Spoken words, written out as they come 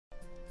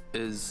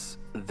Is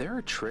there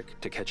a trick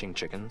to catching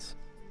chickens?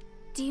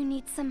 Do you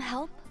need some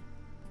help?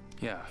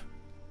 Yeah.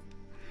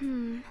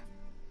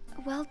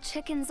 Well,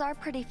 chickens are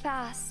pretty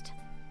fast.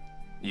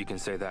 You can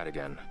say that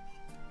again.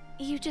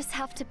 You just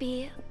have to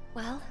be,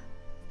 well,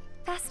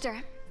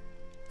 faster.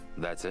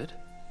 That's it?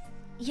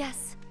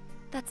 Yes,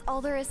 that's all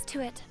there is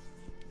to it.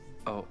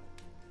 Oh,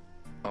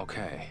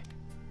 okay.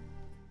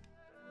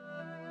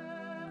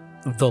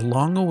 The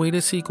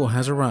long-awaited sequel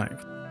has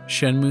arrived,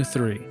 Shenmue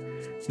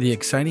III, the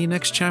exciting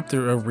next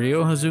chapter of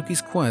Ryo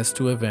Hazuki's quest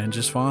to avenge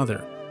his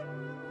father.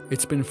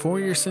 It's been 4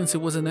 years since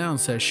it was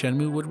announced that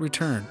Shenmue would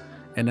return,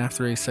 and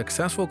after a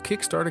successful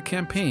Kickstarter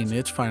campaign,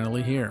 it's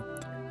finally here.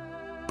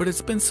 But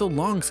it's been so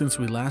long since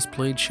we last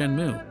played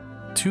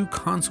Shenmue, 2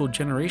 console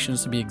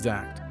generations to be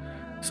exact.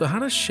 So how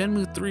does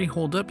Shenmue 3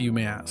 hold up, you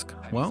may ask?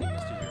 Well,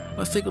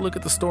 let's take a look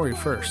at the story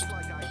first.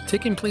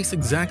 Taking place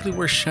exactly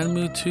where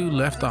Shenmue 2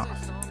 left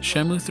off,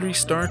 Shenmue 3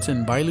 starts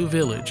in Bailu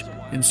Village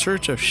in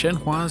search of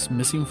Shenhua's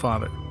missing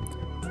father.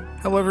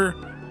 However,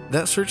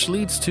 that search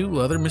leads to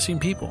other missing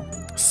people,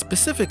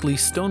 specifically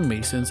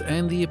stonemasons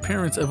and the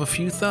appearance of a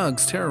few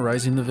thugs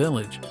terrorizing the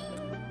village.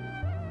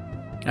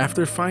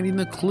 After finding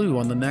a clue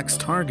on the next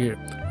target,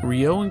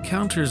 Ryo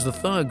encounters the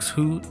thugs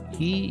who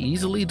he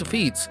easily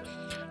defeats.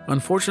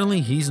 Unfortunately,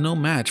 he's no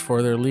match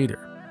for their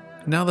leader.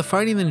 Now, the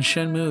fighting in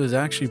Shenmue is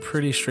actually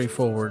pretty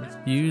straightforward.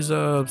 Use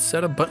a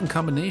set of button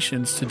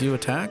combinations to do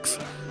attacks,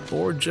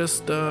 or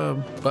just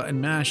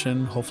button mash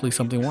and hopefully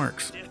something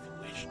works.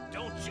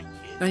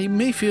 Now, you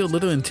may feel a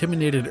little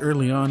intimidated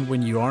early on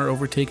when you are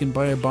overtaken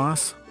by a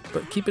boss,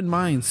 but keep in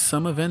mind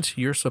some events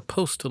you're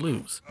supposed to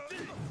lose.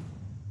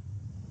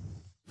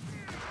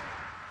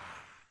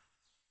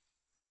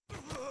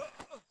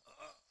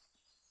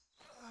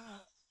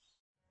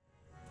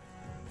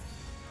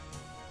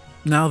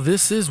 Now,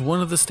 this is one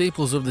of the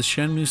staples of the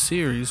Shenmue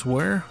series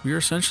where you're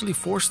essentially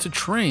forced to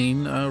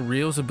train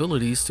Ryo's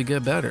abilities to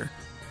get better.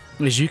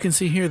 As you can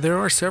see here, there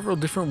are several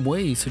different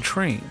ways to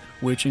train,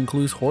 which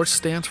includes horse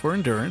stance for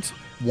endurance,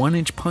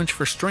 1-inch punch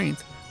for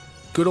strength,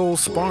 good old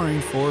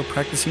sparring for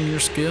practicing your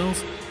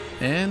skills,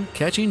 and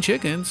catching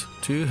chickens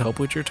to help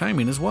with your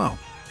timing as well.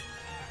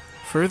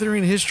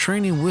 Furthering his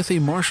training with a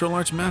martial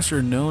arts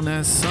master known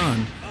as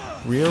Sun,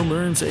 Ryo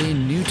learns a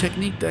new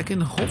technique that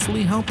can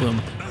hopefully help him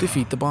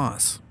defeat the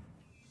boss.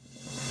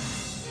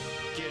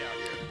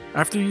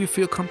 After you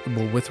feel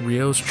comfortable with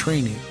Ryo's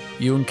training,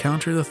 you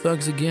encounter the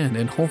thugs again,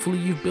 and hopefully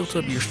you've built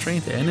up your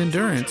strength and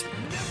endurance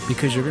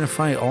because you're going to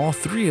fight all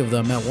 3 of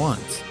them at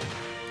once.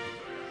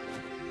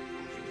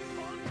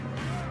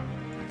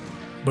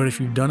 But if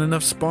you've done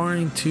enough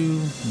sparring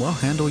to, well,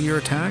 handle your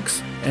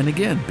attacks, and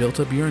again, built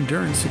up your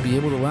endurance to be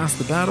able to last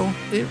the battle,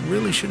 it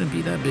really shouldn't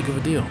be that big of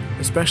a deal,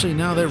 especially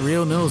now that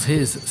Ryo knows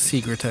his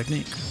secret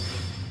technique.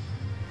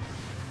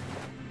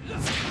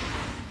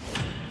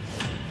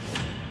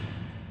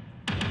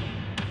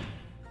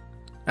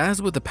 As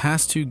with the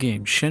past 2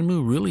 games,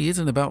 Shenmue really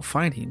isn't about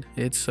fighting,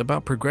 it's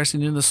about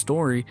progressing in the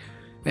story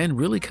and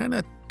really kind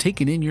of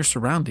taking in your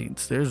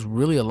surroundings. There's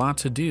really a lot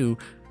to do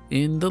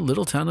in the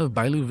little town of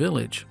Bailu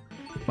Village,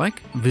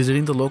 like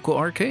visiting the local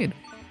arcade.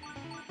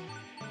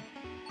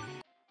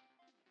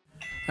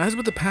 As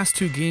with the past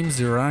 2 games,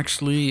 there are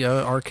actually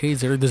arcades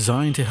that are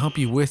designed to help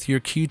you with your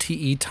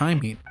QTE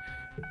timing,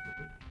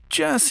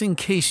 just in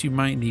case you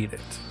might need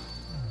it.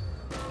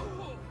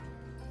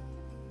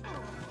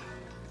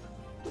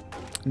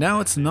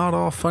 Now, it's not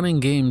all fun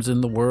and games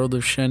in the world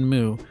of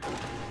Shenmue.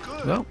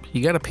 Well,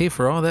 you gotta pay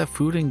for all that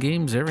food and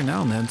games every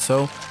now and then,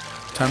 so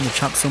time to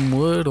chop some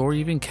wood or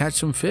even catch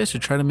some fish to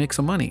try to make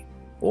some money.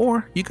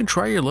 Or you can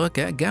try your luck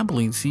at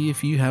gambling, see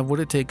if you have what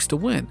it takes to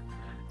win.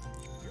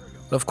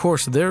 Of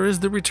course, there is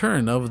the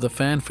return of the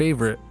fan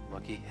favorite.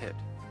 Lucky hit.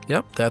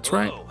 Yep, that's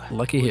right.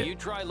 Lucky hit. You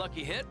try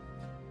lucky hit?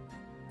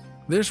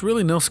 There's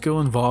really no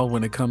skill involved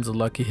when it comes to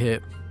lucky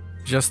hit.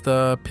 Just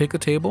pick a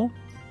table,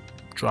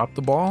 drop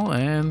the ball,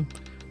 and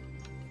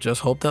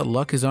just hope that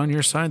luck is on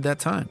your side that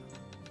time.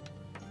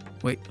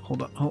 Wait,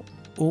 hold on.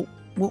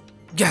 Oh,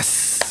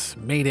 yes!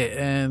 Made it.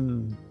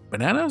 And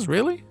bananas?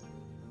 Really?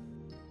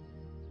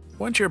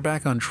 Once you're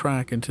back on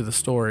track into the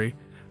story,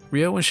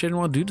 Ryo and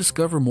Shenhua do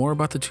discover more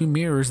about the 2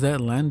 mirrors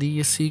that Landi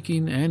is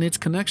seeking and its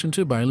connection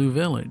to Bailu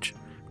Village.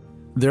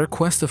 Their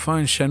quest to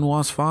find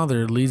Shenhua's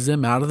father leads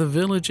them out of the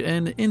village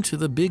and into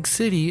the big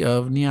city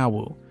of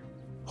Niawu,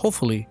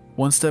 hopefully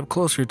one step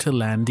closer to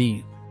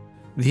Landi.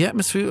 The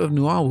atmosphere of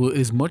Niawu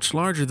is much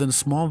larger than the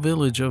small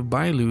village of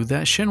Bailu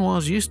that Shenhua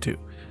is used to,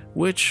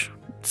 which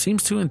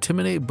seems to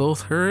intimidate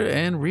both her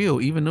and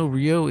Ryo, even though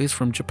Ryo is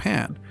from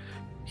Japan.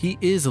 He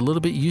is a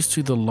little bit used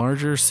to the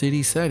larger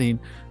city setting,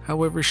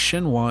 however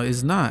Shenhua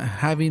is not,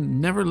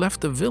 having never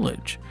left the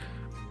village.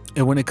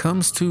 And when it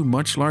comes to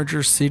much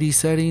larger city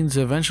settings,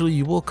 eventually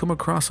you will come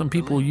across some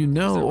people you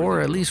know or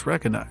at least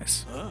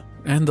recognize.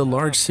 And the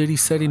large city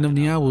setting of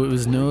Niawu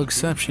is no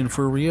exception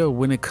for Ryo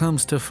when it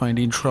comes to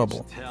finding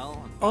trouble.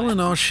 All in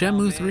all,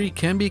 Shenmue 3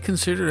 can be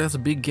considered as a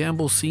big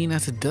gamble scene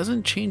as it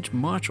doesn't change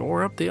much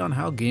or update on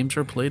how games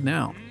are played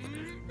now.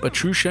 But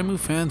true Shenmue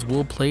fans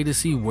will play to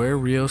see where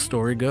Ryo's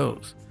story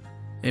goes.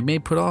 It may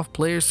put off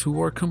players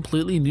who are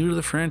completely new to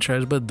the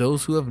franchise, but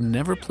those who have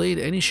never played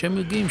any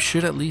Shenmue game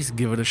should at least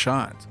give it a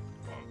shot.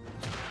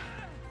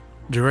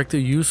 Director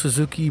Ryo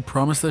Hazuki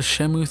promised us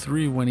Shenmue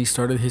III when he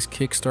started his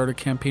Kickstarter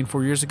campaign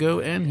 4 years ago,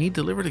 and he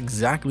delivered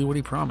exactly what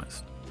he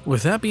promised.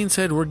 With that being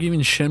said, we're giving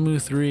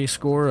Shenmue III a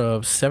score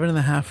of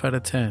 7.5 out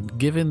of 10,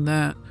 given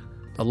that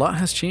a lot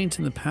has changed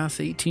in the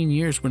past 18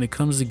 years when it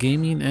comes to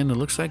gaming, and it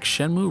looks like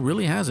Shenmue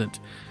really hasn't.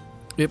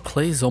 It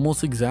plays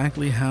almost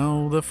exactly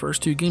how the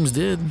first two games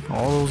did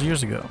all those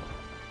years ago.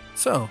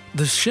 So,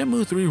 does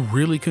Shenmue 3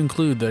 really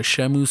conclude the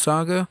Shenmue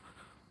saga?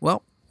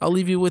 Well, I'll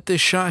leave you with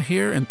this shot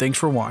here, and thanks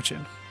for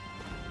watching.